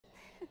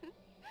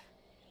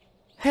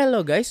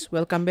Hello guys,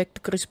 welcome back to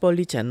Chris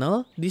Poly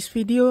channel. This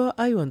video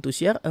I want to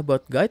share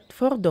about guide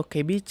for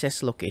Dokkebi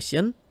chest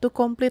location to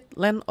complete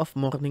Land of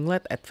Morning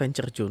Light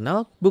Adventure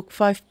Journal Book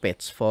 5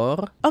 page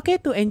 4. Okay,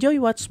 to enjoy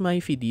watch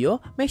my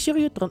video, make sure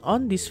you turn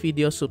on this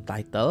video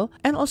subtitle,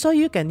 and also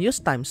you can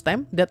use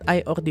timestamp that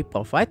I already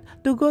provide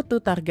to go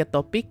to target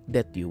topic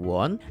that you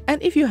want.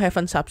 And if you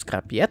haven't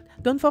subscribed yet,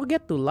 don't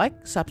forget to like,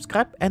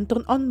 subscribe, and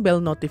turn on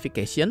bell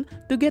notification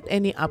to get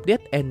any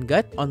update and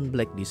guide on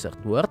Black Desert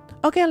World.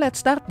 Okay, let's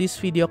start this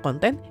video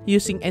content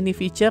using any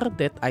feature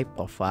that I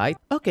provide.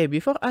 Okay,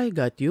 before I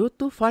guide you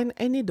to find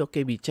any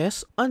Dokkebi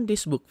chest on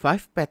this book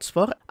 5 page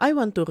 4, I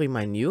want to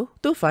remind you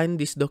to find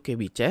this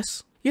Dokkebi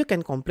chest. You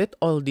can complete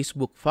all this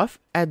book 5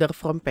 either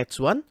from page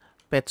 1,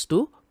 page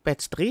 2,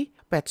 page 3,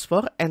 page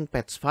 4, and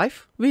page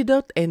 5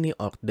 without any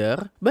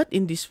order. But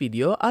in this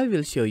video, I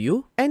will show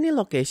you any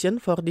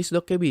location for this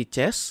Dokkebi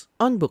chest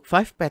on book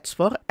 5 page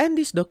 4, and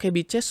this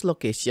Dokkebi chest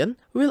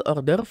location will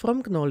order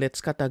from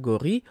knowledge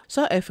category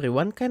so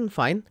everyone can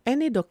find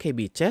any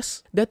Dokkebi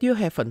chest that you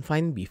haven't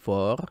find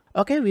before.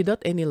 Okay,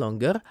 without any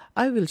longer,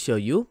 I will show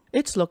you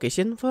its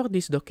location for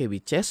this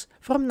Dokkebi chest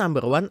from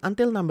number 1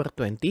 until number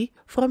 20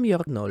 from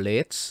your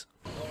knowledge.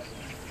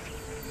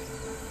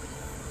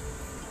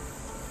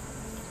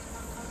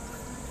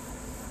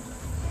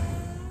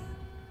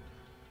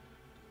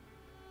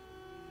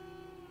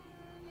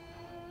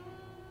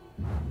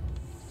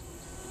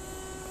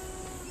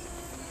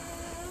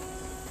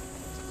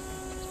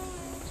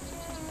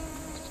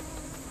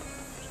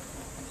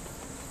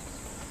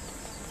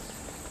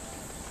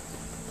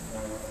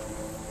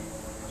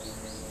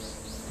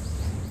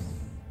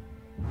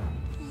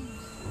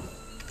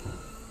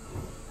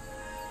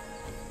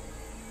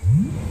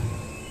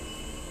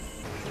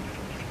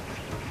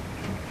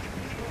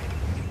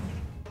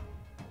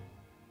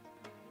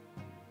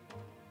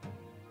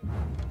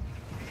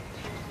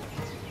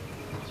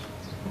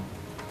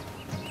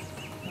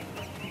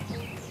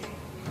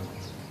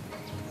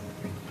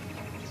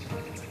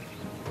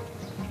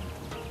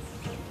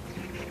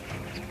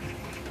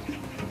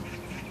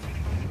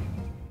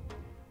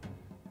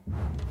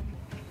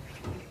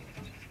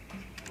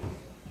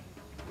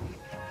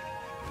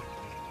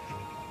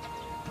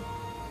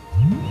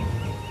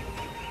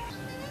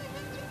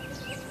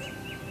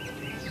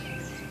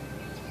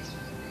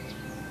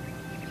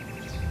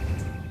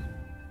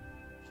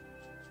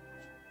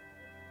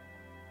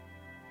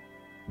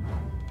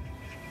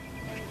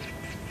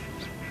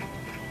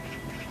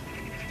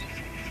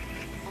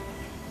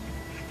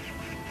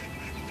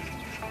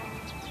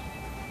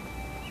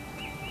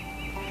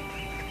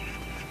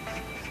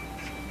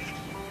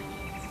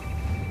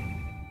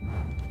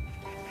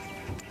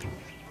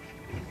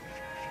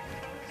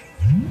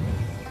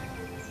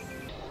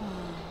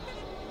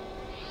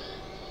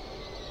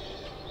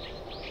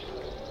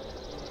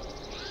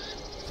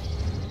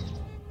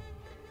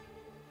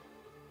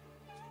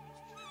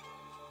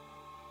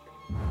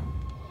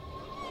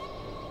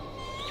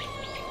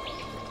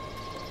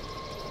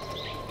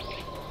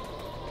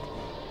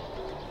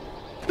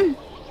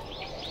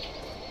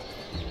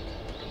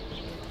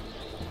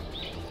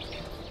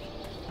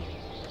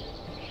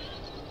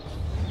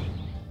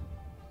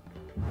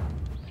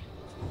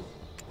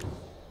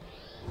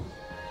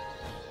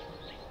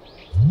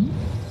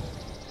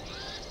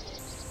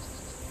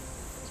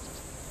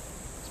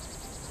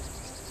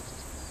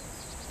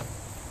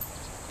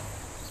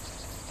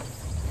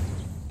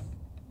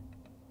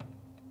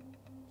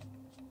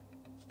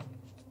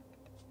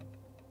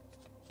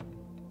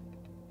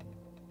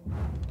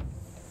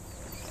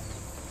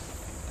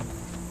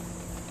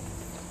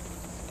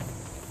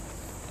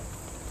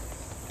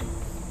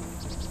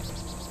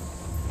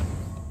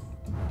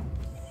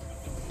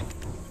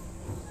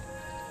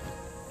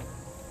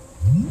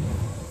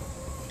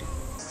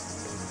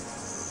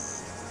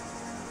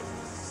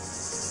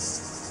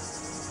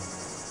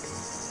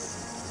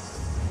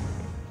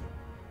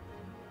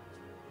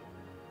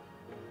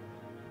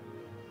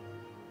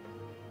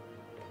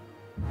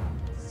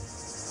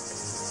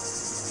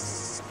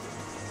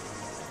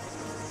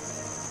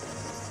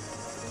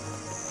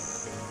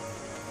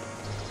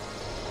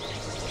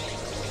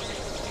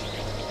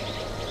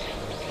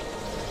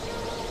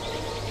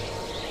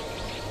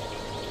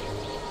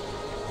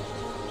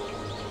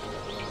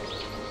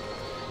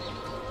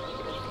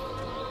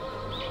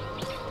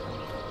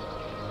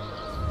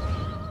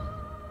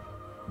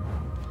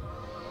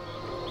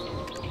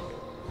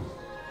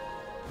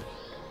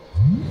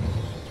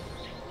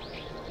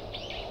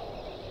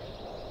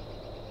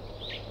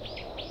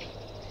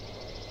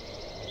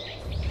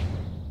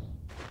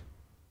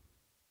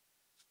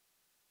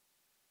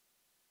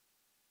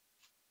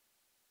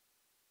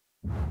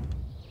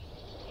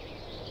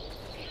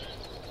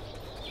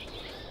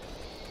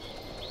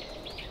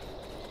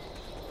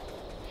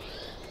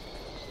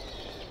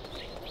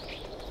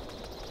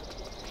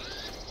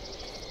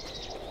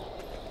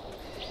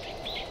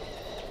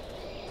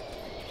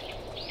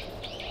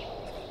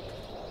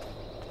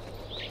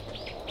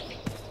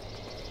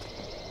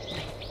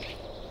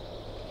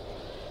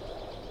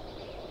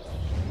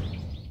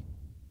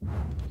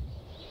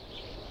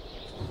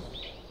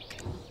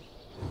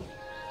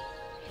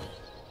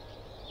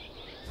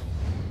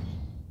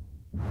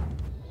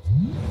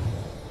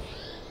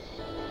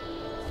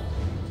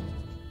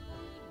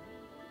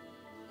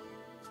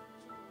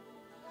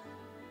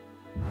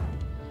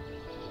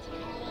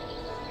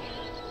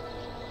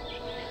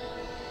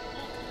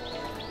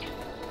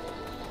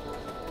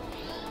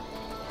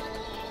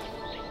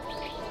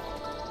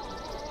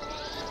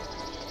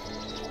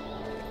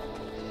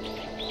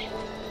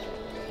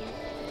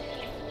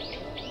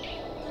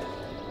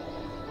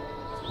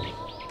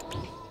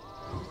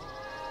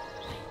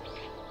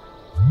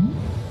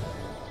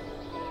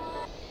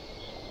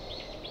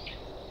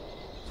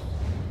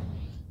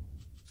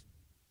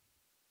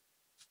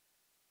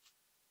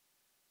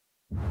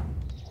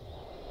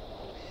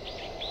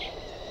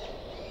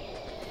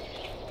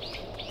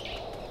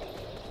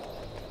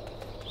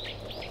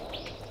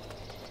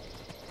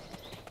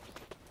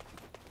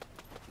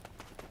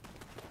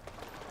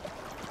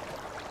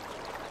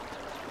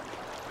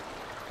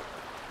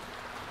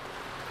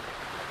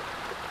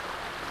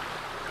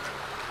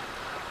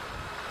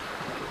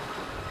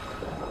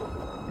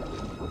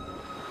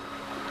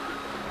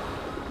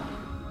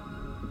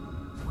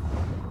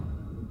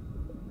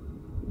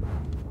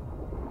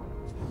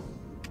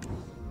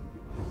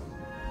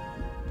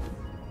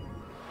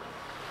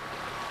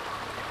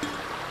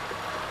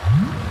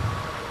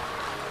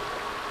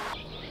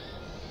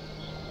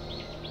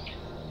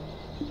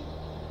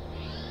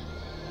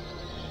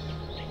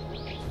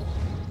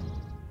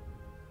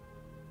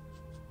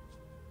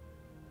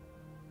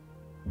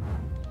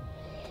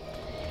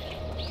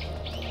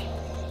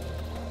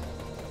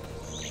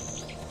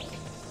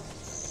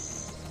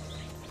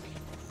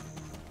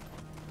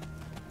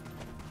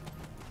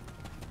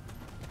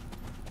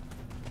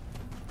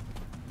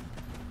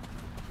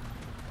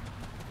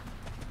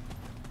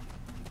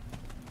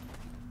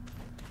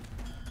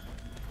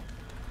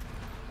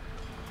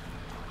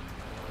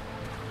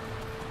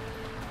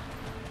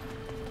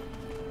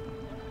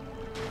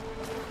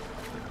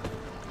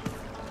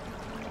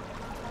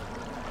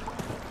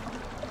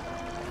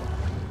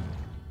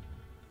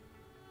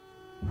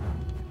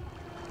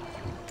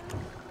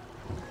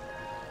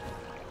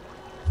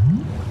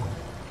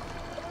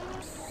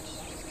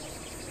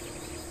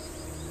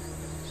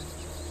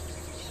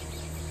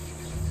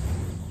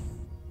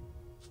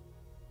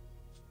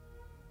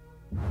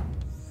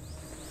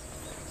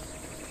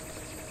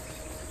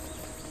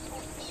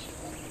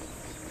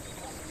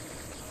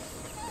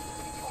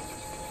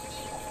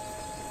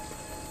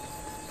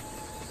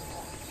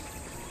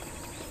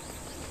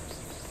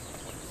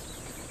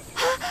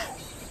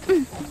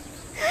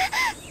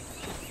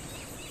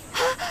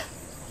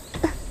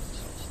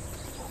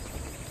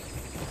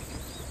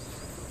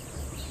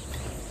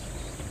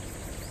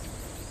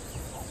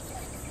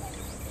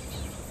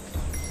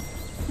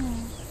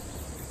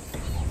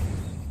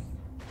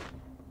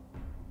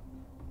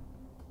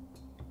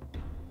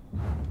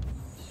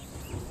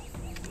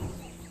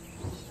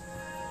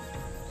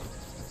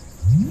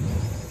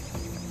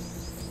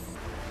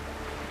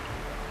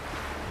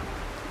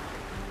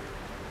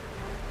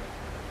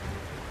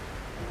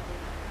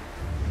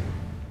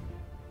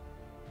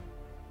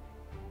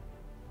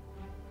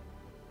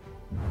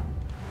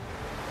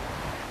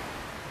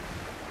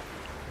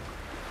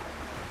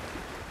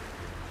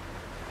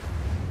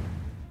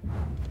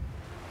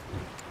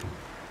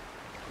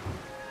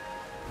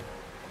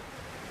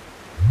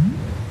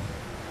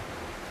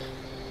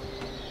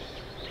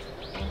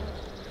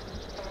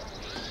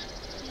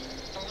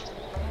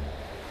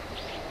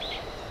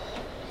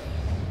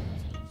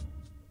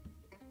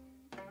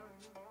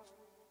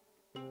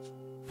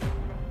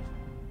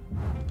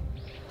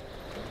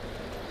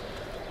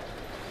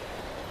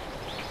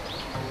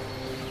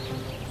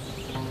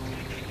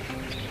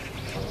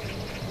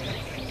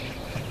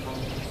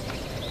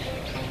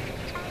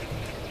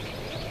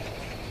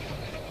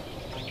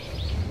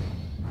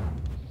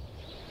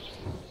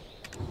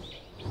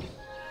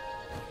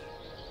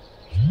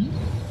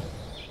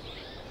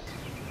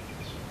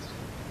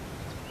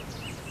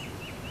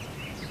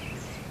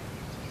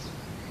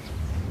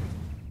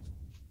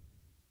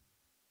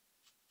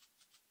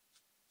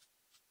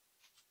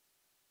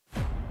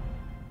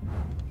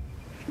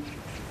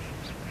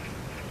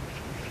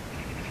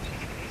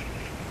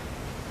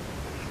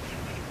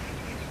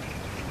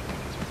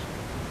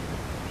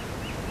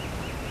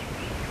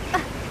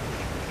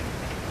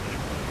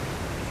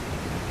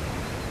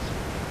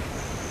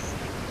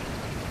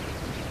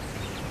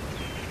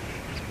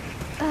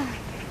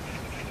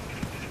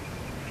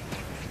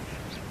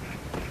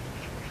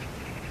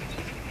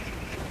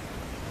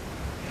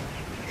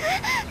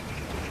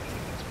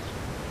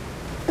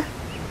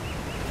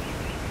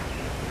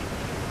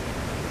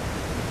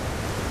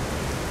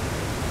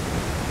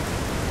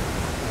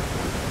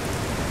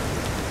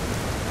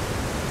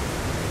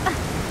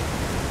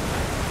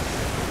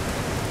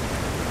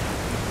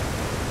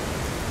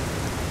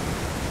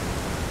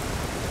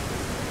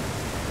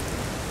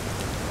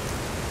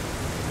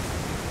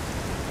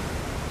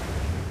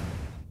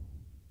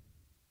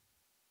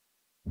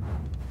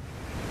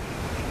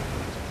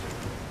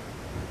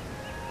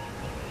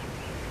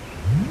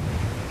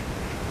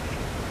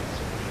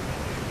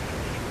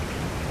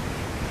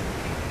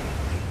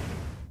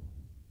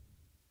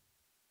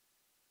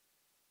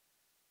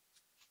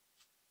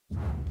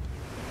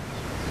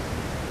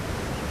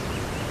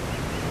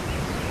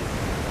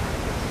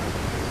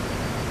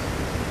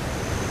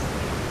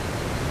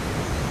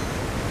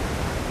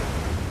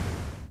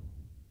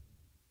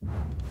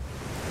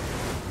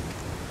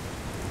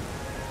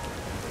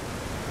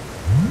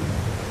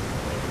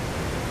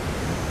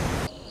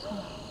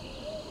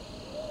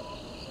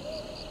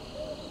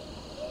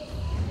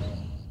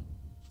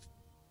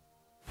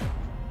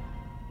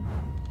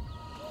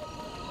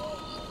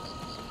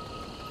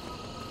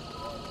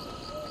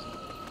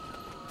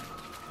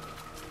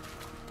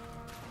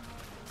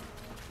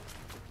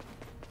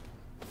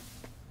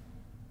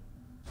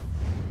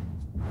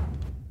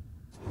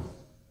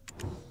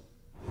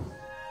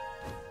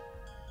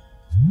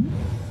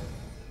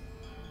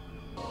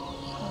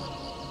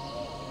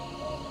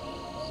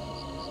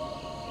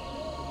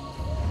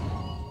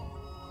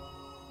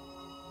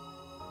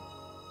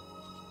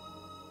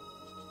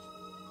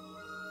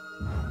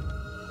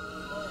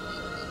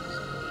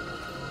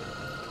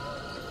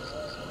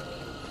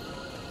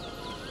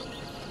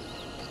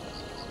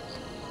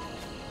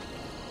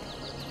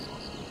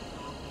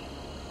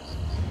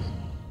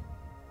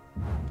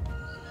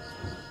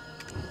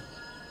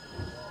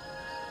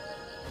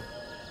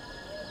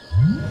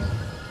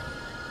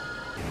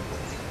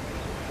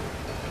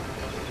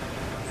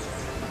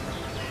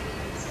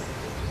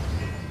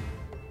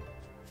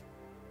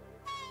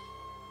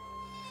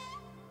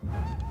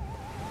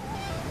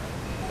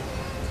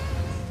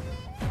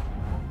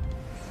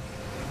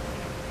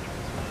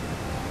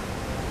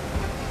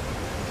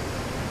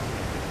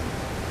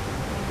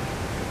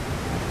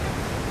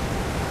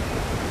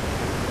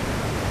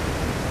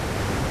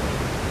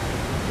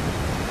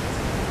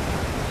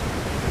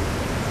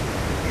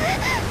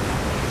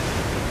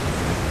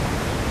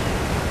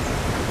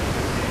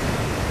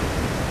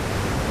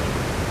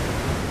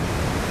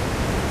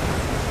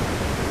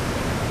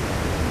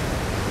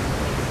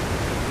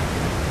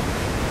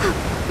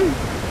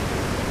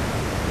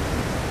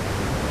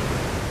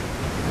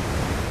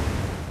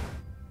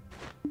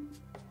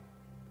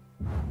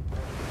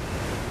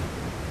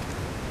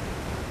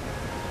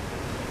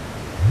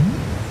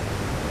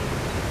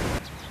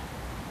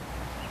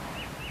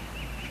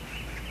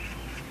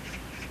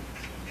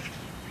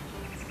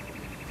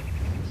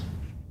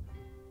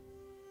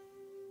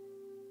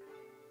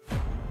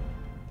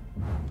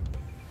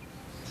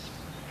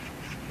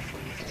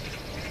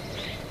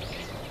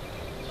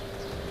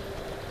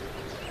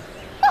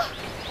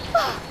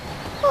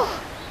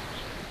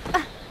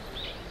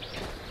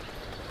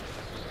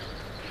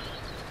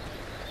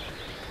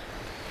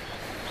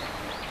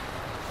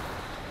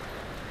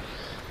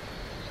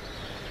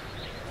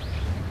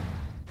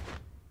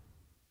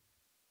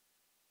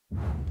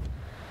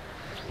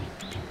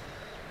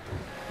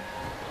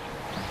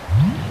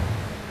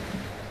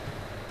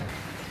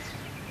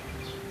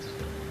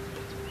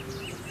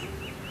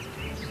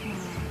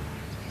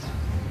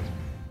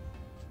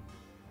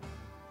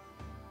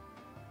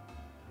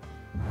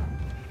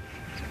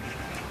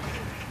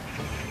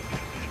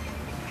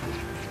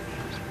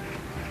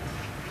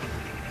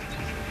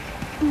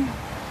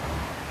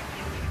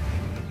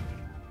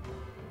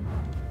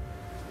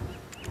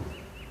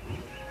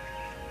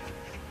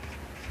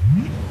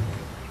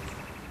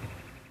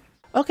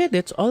 Okay,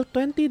 that's all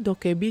 20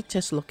 Dokkebi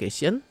chest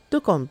location to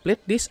complete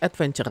this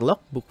adventure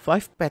log book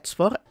 5 patch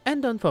 4,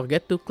 and don't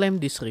forget to claim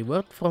this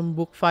reward from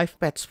book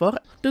 5 patch 4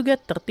 to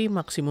get 30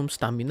 maximum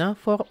stamina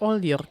for all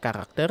your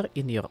character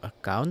in your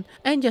account,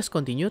 and just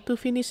continue to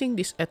finishing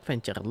this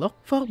adventure log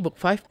for book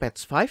 5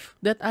 patch 5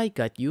 that I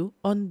got you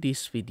on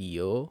this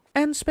video.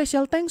 And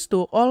special thanks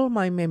to all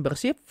my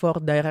membership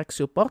for direct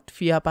support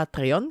via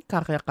Patreon,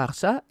 Karya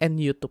Karsa, and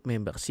YouTube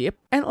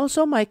membership, and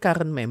also my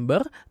current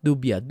member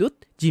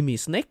DubyaDude,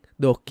 JimmySnakes,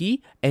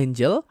 Doki,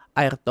 Angel,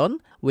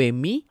 Aeyrton,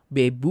 Wammy,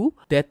 Bebu,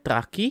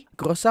 Deathraki,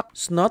 Grosag,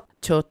 Snoods,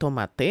 Cho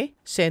Ttomate,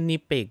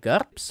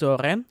 SaniePeGard,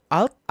 Xoren,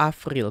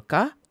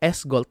 Avrilka,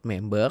 as gold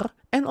member,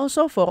 and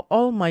also for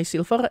all my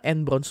silver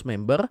and bronze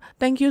member.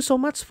 Thank you so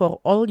much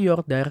for all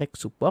your direct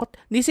support.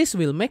 This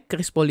will make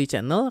KiLLSTEAL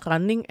channel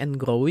running and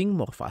growing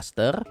more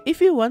faster. If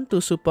you want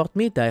to support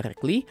me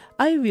directly,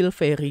 I will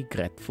very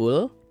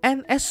grateful.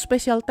 And as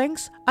special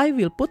thanks, I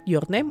will put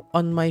your name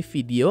on my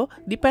video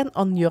depend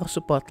on your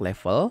support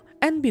level,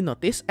 and be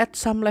noticed at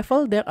some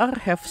level there are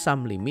have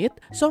some limit,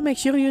 so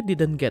make sure you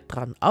didn't get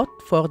run out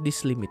for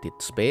this limited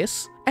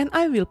space. And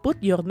I will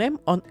put your name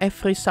on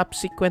every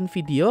subsequent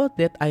video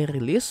that I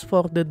release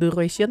for the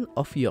duration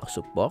of your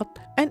support.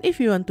 And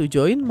if you want to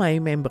join my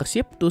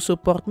membership to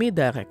support me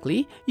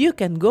directly, you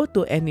can go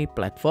to any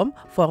platform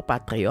for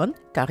Patreon,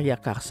 Karya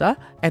Karsa,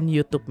 and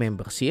YouTube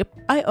membership.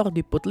 I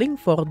already put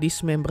link for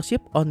this membership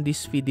on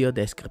this video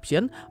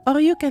description, or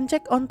you can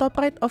check on top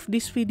right of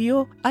this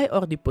video. I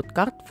already put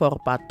card for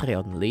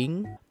Patreon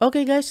link.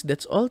 Okay guys,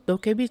 that's all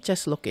Dokkebi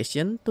chest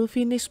location to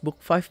finish book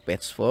 5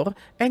 patch 4,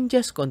 and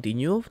just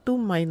continue to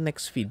my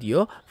next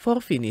video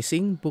for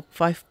finishing book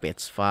 5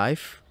 patch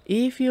 5.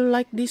 If you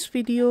like this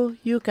video,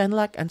 you can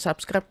like and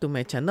subscribe to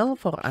my channel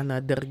for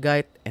another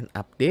guide and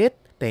update.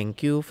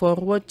 Thank you for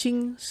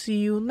watching.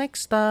 See you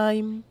next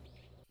time.